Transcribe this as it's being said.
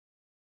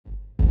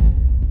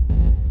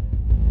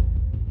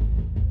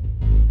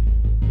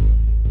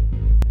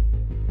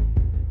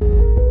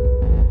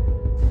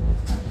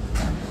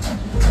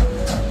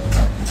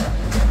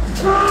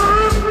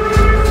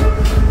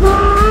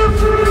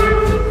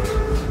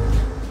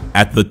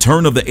At the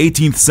turn of the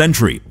 18th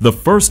century, the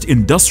first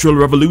industrial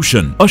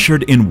revolution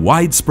ushered in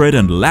widespread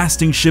and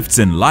lasting shifts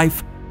in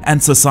life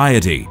and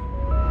society.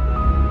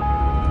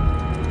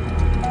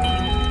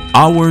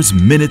 Hours,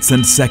 minutes,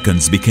 and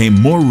seconds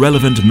became more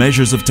relevant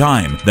measures of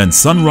time than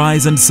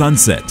sunrise and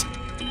sunset.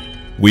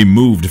 We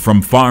moved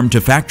from farm to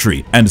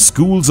factory, and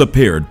schools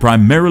appeared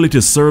primarily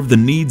to serve the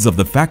needs of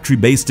the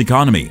factory-based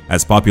economy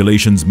as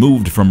populations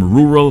moved from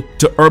rural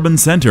to urban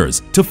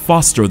centers to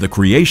foster the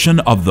creation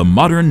of the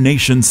modern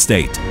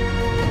nation-state.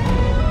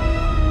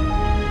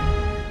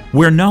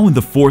 We're now in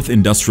the fourth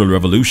industrial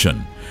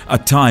revolution, a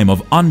time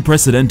of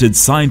unprecedented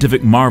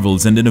scientific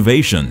marvels and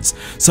innovations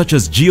such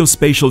as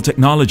geospatial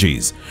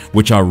technologies,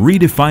 which are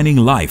redefining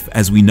life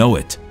as we know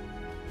it.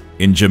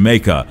 In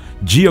Jamaica,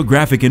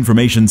 Geographic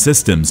Information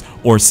Systems,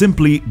 or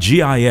simply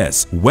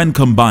GIS, when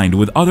combined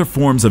with other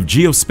forms of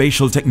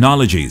geospatial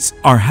technologies,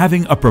 are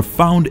having a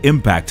profound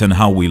impact on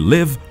how we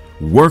live,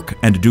 work,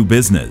 and do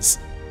business.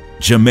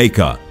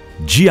 Jamaica,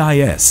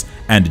 GIS,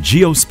 and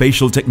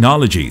geospatial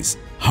technologies,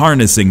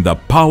 harnessing the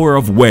power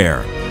of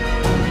where.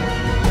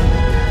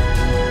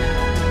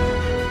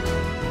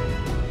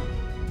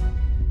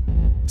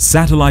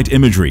 Satellite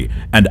imagery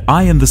and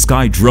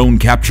eye-in-the-sky drone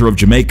capture of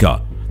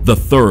Jamaica, the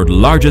third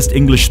largest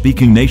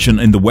English-speaking nation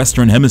in the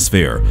Western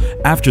Hemisphere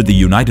after the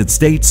United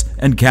States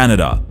and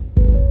Canada.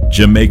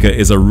 Jamaica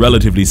is a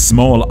relatively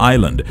small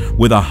island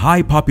with a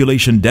high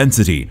population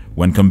density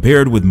when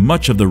compared with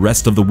much of the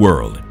rest of the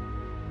world.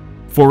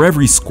 For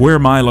every square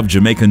mile of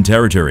Jamaican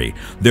territory,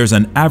 there's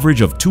an average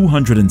of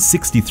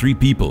 263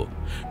 people,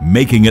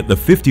 making it the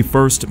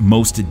 51st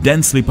most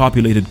densely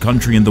populated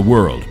country in the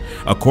world,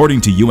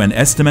 according to UN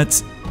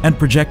estimates and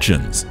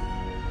projections.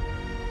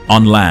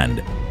 On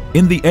land,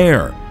 in the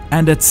air,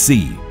 and at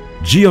sea,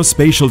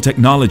 geospatial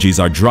technologies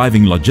are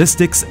driving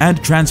logistics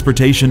and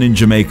transportation in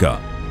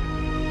Jamaica.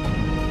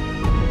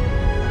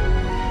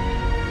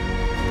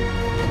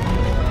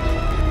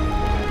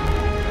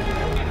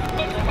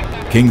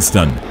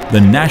 Kingston, the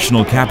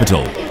national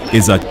capital,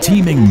 is a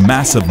teeming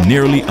mass of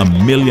nearly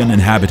 1 million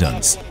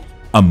inhabitants.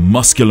 A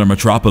muscular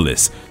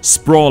metropolis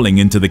sprawling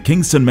into the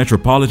Kingston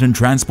Metropolitan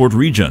Transport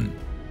Region.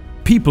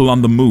 People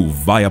on the move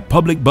via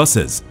public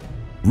buses,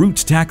 route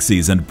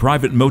taxis and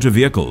private motor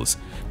vehicles,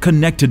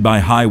 connected by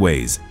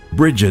highways,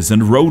 bridges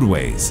and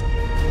roadways.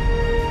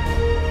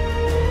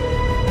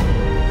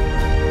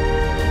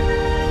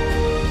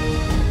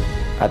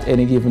 At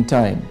any given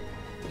time,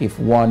 if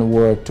one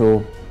were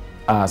to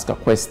ask a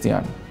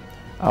question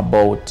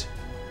about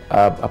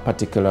a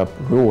particular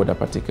road, a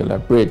particular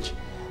bridge,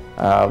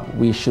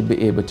 we should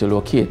be able to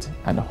locate.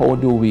 And how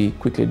do we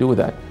quickly do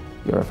that?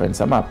 You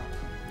reference a map.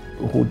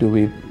 Who do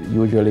we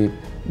usually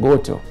go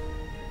to?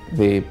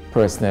 The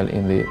personnel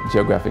in the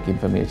Geographic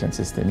Information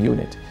System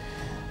unit.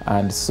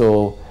 And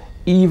so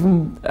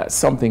even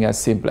something as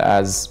simple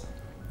as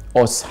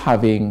us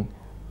having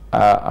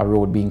a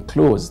road being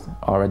closed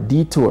or a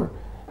detour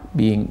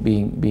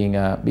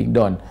being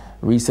done.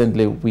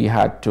 Recently we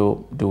had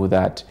to do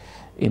that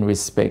in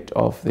respect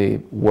of the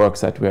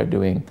works that we are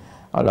doing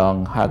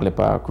along Hagley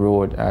Park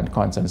Road and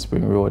Constant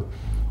Spring Road.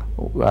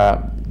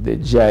 The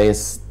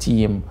GIS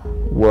team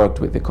worked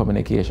with the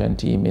communication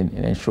team in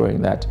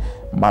ensuring that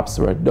maps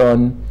were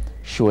done,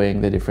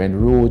 showing the different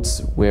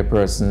routes where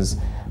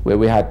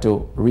we had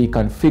to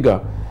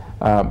reconfigure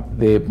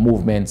the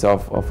movements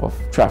of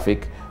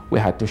traffic. We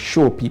had to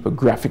show people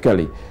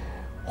graphically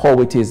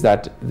how it is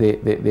that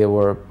they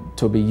were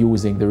to be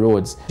using the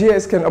roads.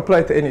 GIS can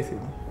apply to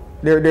anything.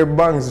 Their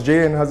banks,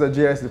 JN has a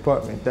GIS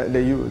department that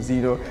they use,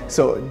 you know.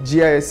 So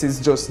GIS is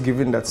just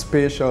giving that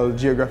spatial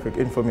geographic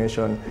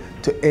information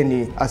to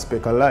any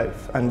aspect of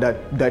life, and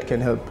that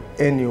can help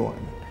anyone,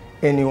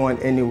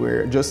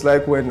 anywhere. Just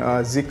like when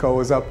Zika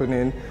was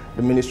happening,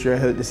 the Ministry of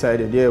Health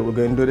decided, yeah, we're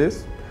going to do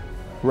this.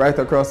 Right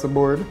across the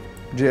board,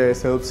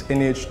 GIS helps.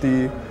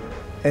 NHD,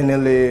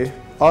 NLA,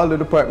 all the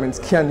departments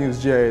can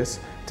use GIS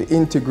to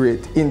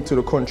integrate into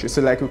the country.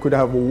 So like we could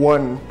have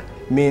one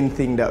main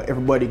thing that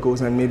everybody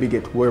goes and maybe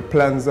get where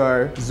plans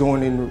are,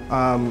 zoning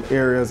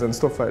areas and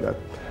stuff like that.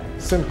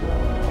 Simple.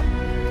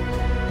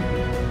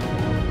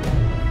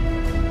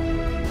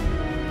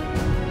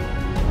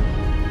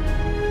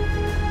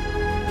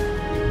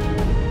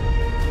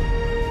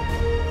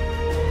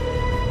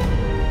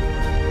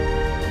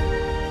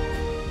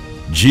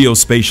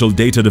 Geospatial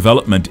data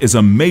development is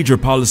a major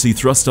policy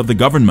thrust of the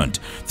government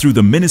through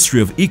the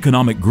Ministry of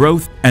Economic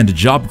Growth and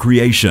Job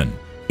Creation,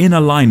 in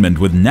alignment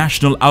with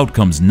National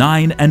Outcomes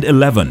 9 and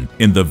 11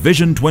 in the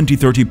Vision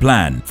 2030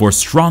 Plan for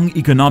strong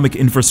economic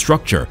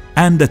infrastructure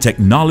and a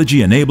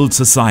technology-enabled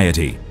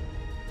society.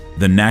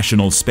 The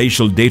National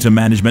Spatial Data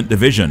Management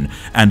Division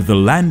and the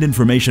Land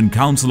Information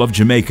Council of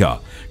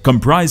Jamaica,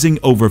 comprising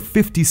over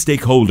 50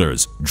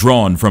 stakeholders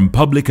drawn from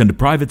public and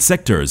private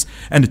sectors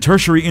and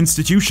tertiary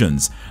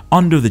institutions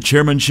under the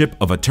chairmanship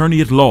of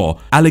Attorney at Law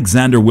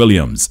Alexander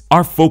Williams,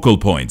 are focal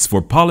points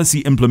for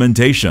policy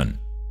implementation.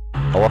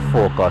 Our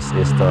focus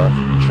is to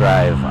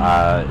drive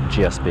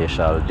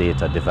geospatial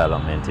data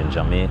development in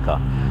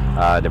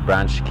Jamaica. The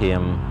branch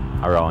came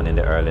around in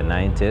the early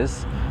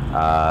 90s.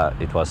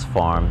 It was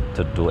formed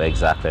to do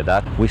exactly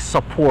that. We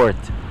support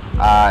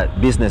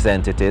business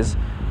entities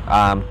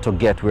to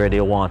get where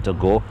they want to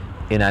go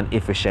in an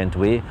efficient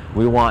way.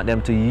 We want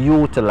them to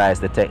utilize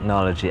the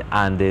technology,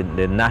 and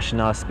the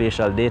National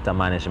Spatial Data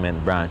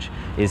Management Branch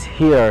is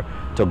here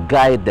to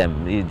guide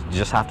them. You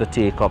just have to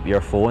take up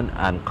your phone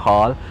and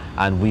call,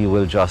 and we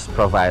will just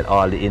provide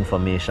all the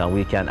information.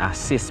 We can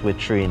assist with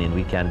training.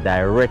 We can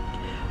direct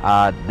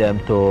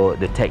them to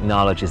the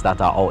technologies that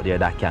are out there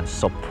that can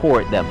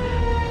support them.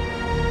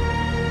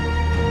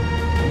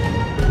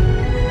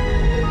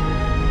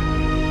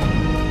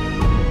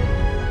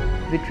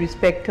 With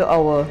respect to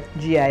our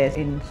GIS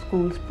in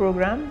Schools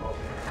program,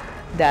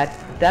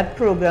 that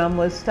program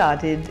was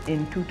started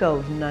in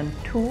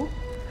 2002,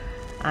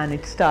 and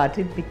it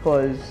started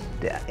because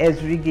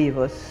Esri gave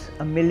us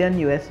 $1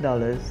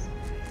 million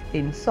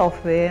in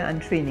software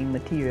and training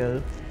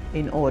material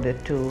in order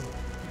to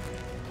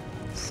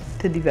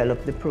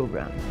develop the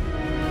program.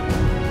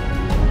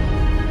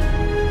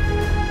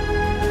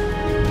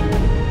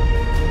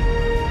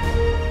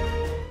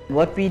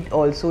 What we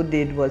also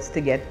did was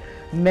to get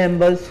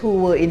members who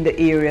were in the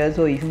areas,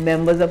 or even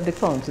members of the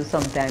council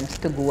sometimes,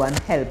 to go and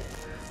help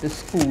the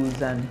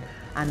schools, and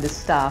the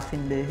staff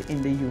in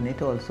the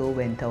unit also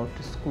went out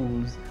to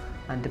schools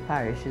and to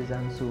parishes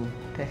and so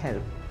to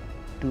help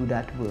do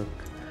that work.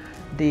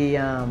 They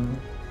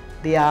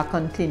are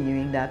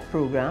continuing that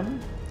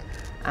program,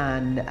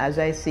 and as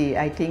I say,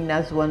 I think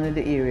that's one of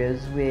the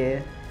areas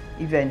where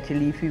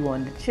eventually, if we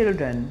want the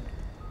children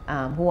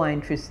who are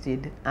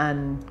interested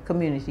and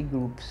community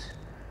groups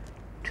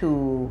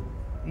to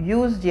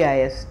use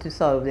GIS to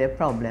solve their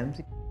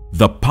problems.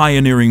 The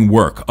pioneering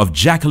work of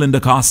Jacqueline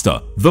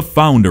DaCosta, the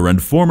founder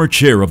and former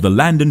chair of the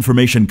Land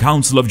Information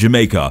Council of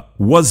Jamaica,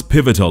 was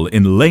pivotal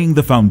in laying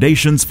the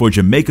foundations for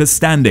Jamaica's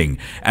standing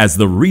as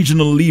the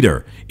regional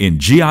leader in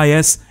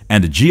GIS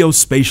and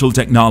geospatial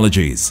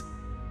technologies.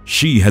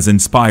 She has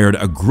inspired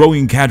a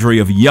growing cadre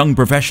of young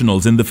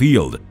professionals in the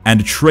field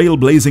and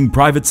trailblazing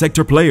private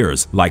sector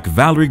players like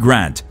Valerie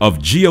Grant of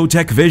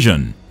Geotech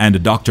Vision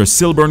and Dr.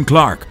 Silburn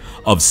Clark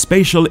of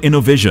Spatial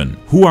Innovision,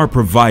 who are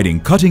providing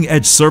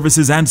cutting-edge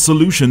services and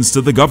solutions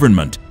to the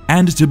government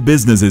and to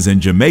businesses in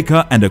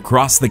Jamaica and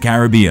across the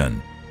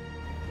Caribbean.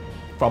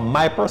 From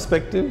my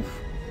perspective,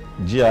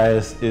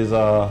 GIS is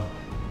a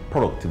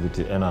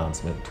productivity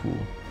enhancement tool.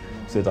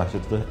 So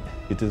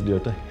it is there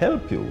to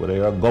help you, whether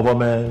you're a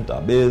government,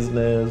 a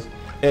business,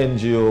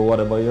 NGO,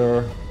 whatever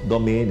your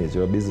domain is,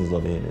 your business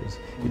domain is.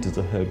 It is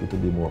to help you to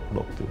be more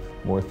productive,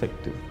 more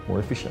effective, more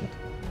efficient.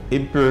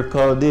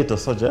 Empirical data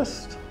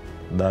suggests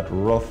that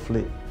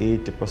roughly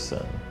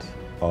 80%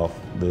 of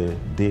the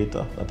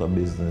data that a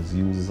business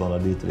uses on a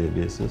day-to-day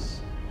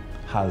basis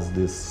has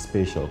this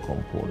spatial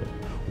component.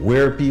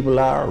 Where people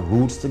are,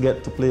 routes to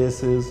get to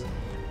places,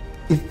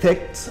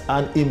 effects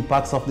and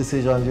impacts of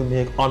decisions you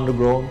make on the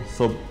ground.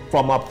 So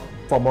from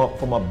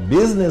a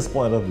business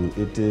point of view,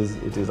 it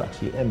is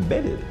actually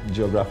embedded.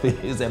 Geography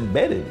is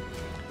embedded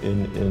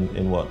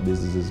in what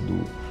businesses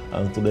do.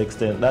 And to the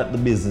extent that the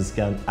business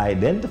can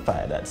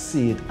identify that,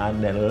 see it,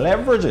 and then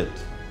leverage it,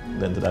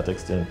 then to that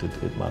extent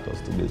it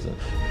matters to business.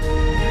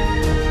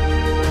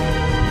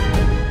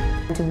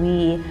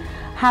 We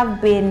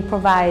have been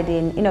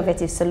providing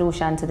innovative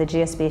solutions to the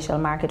geospatial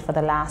market for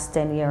the last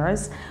 10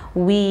 years.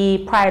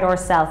 We pride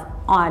ourselves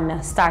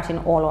on starting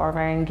all of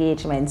our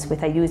engagements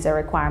with a user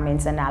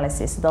requirements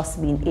analysis, thus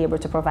being able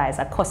to provide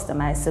a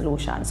customized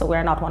solution. So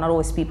we're not one of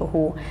those people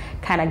who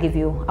kind of give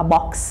you a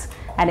box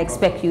and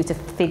expect you to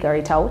figure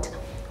it out.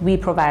 We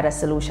provide a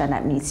solution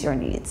that meets your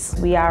needs.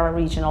 We are a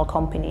regional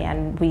company,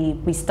 and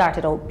we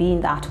started out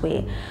being that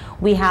way.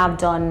 We have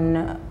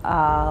done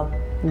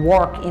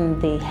work in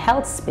the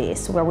health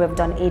space where we've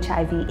done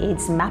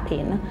HIV/AIDS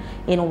mapping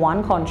in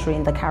one country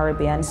in the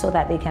Caribbean so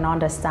that they can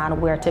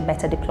understand where to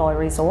better deploy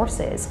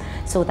resources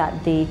so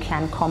that they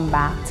can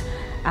combat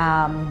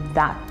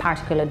that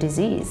particular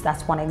disease.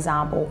 That's one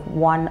example.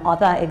 One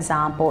other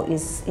example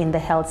is in the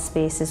health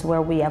spaces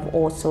where we have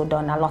also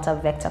done a lot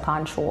of vector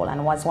control,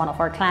 and was one of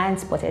our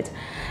clients put it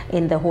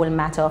in the whole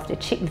matter of the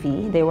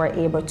chickpea. They were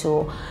able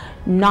to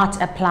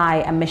not apply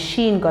a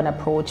machine gun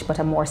approach but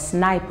a more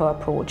sniper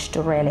approach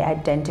to really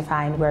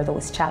identifying where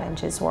those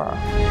challenges were.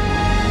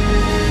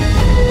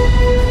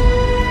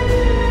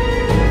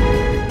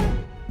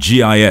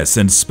 GIS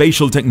and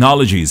spatial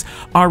technologies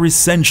are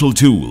essential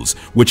tools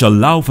which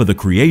allow for the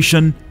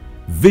creation,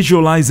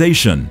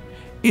 visualization,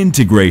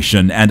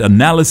 integration and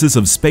analysis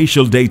of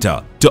spatial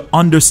data to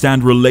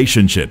understand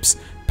relationships,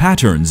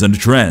 patterns and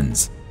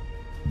trends.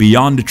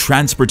 Beyond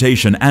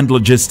transportation and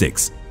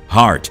logistics,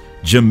 HEART,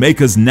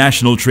 Jamaica's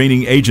national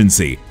training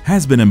agency,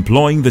 has been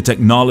employing the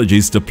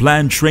technologies to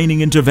plan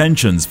training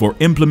interventions for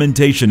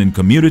implementation in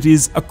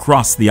communities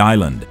across the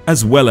island,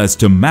 as well as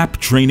to map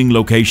training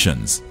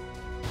locations.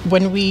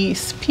 When we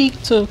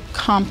speak to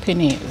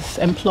companies,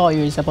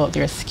 employers about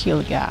their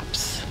skill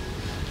gaps,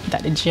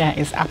 that the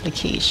GIS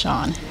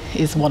application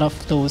is one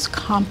of those,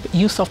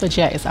 use of the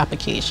GIS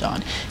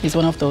application is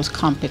one of those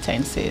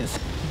competencies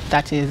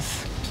that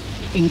is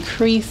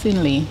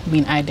increasingly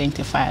being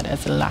identified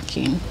as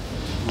lacking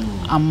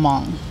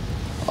among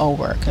our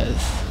workers.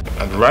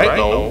 And right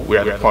now, we're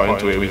at the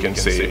point where we can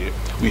say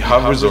we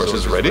have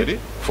resources ready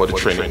for the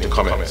training to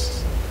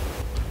commence.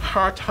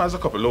 HEART has a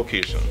couple of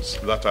locations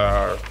that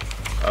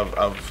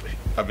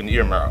have been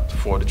earmarked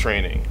for the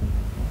training.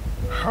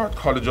 HEART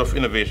College of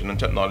Innovation and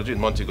Technology in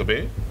Montego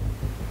Bay,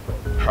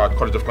 HEART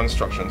College of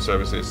Construction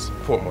Services,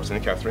 Portmore,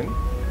 St. Catherine,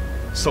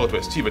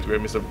 Southwest Tibet, where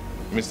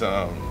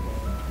Mr.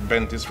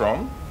 Bent is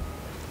from,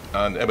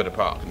 and Ebony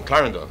Park in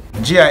Clarendon.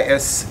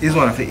 GIS is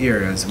one of the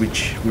areas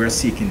which we're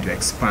seeking to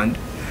expand,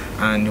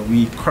 and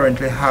we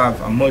currently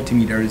have a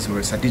multimedia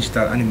resource, a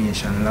digital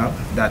animation lab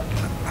that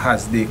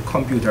has the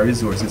computer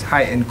resources,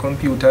 high-end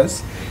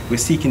computers. We're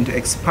seeking to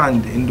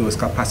expand in those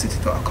capacities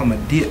to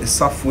accommodate the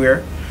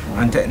software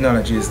and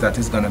technologies that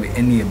is going to be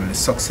enable the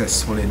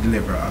successful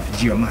delivery of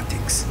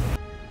geomatics.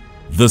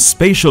 The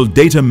Spatial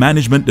Data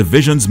Management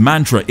Division's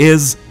mantra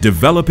is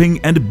developing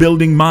and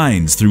building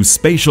minds through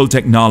spatial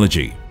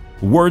technology.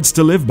 Words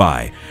to live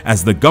by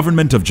as the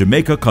government of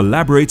Jamaica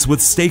collaborates with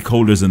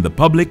stakeholders in the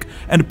public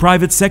and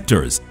private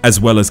sectors, as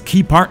well as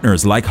key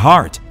partners like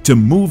HEART, to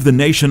move the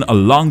nation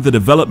along the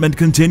development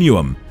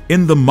continuum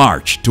in the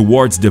march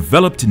towards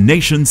developed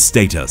nation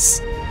status.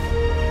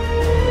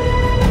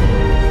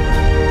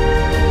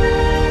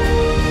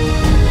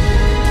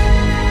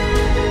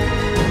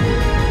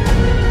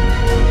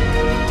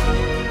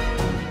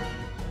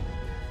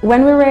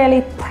 When we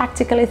really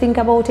practically think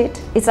about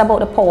it, it's about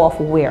the power of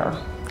where.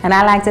 And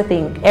I like to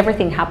think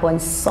everything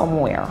happens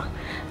somewhere.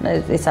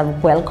 It's a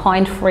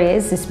well-coined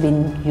phrase, it's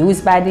been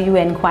used by the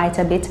UN quite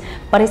a bit,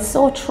 but it's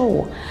so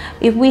true.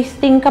 If we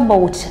think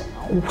about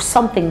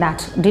something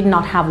that did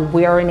not have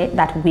where in it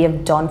that we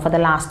have done for the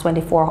last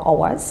 24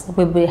 hours,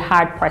 we'll be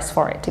hard pressed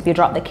for it. If you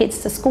drop the kids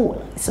to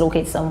school, it's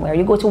located somewhere.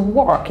 You go to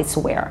work, it's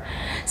where.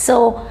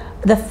 So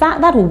the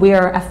fact that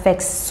where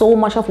affects so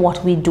much of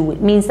what we do,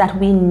 it means that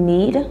we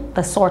need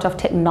the sort of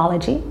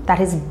technology that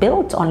is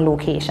built on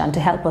location to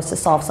help us to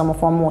solve some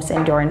of our most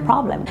enduring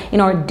problems. In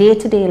our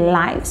day-to-day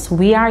lives,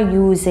 we are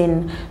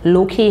using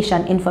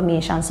location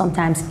information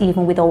sometimes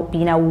even without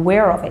being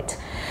aware of it.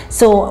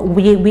 So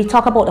we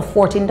talk about the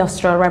fourth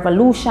industrial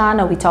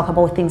revolution, or we talk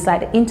about things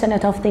like the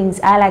Internet of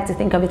Things. I like to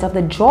think of it of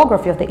the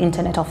geography of the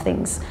Internet of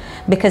Things.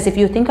 Because if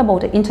you think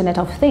about the Internet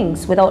of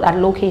Things without that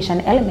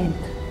location element,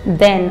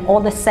 then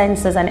all the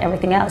sensors and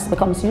everything else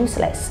becomes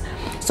useless.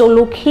 So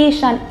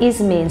location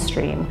is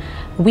mainstream.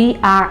 We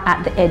are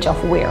at the edge of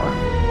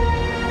where.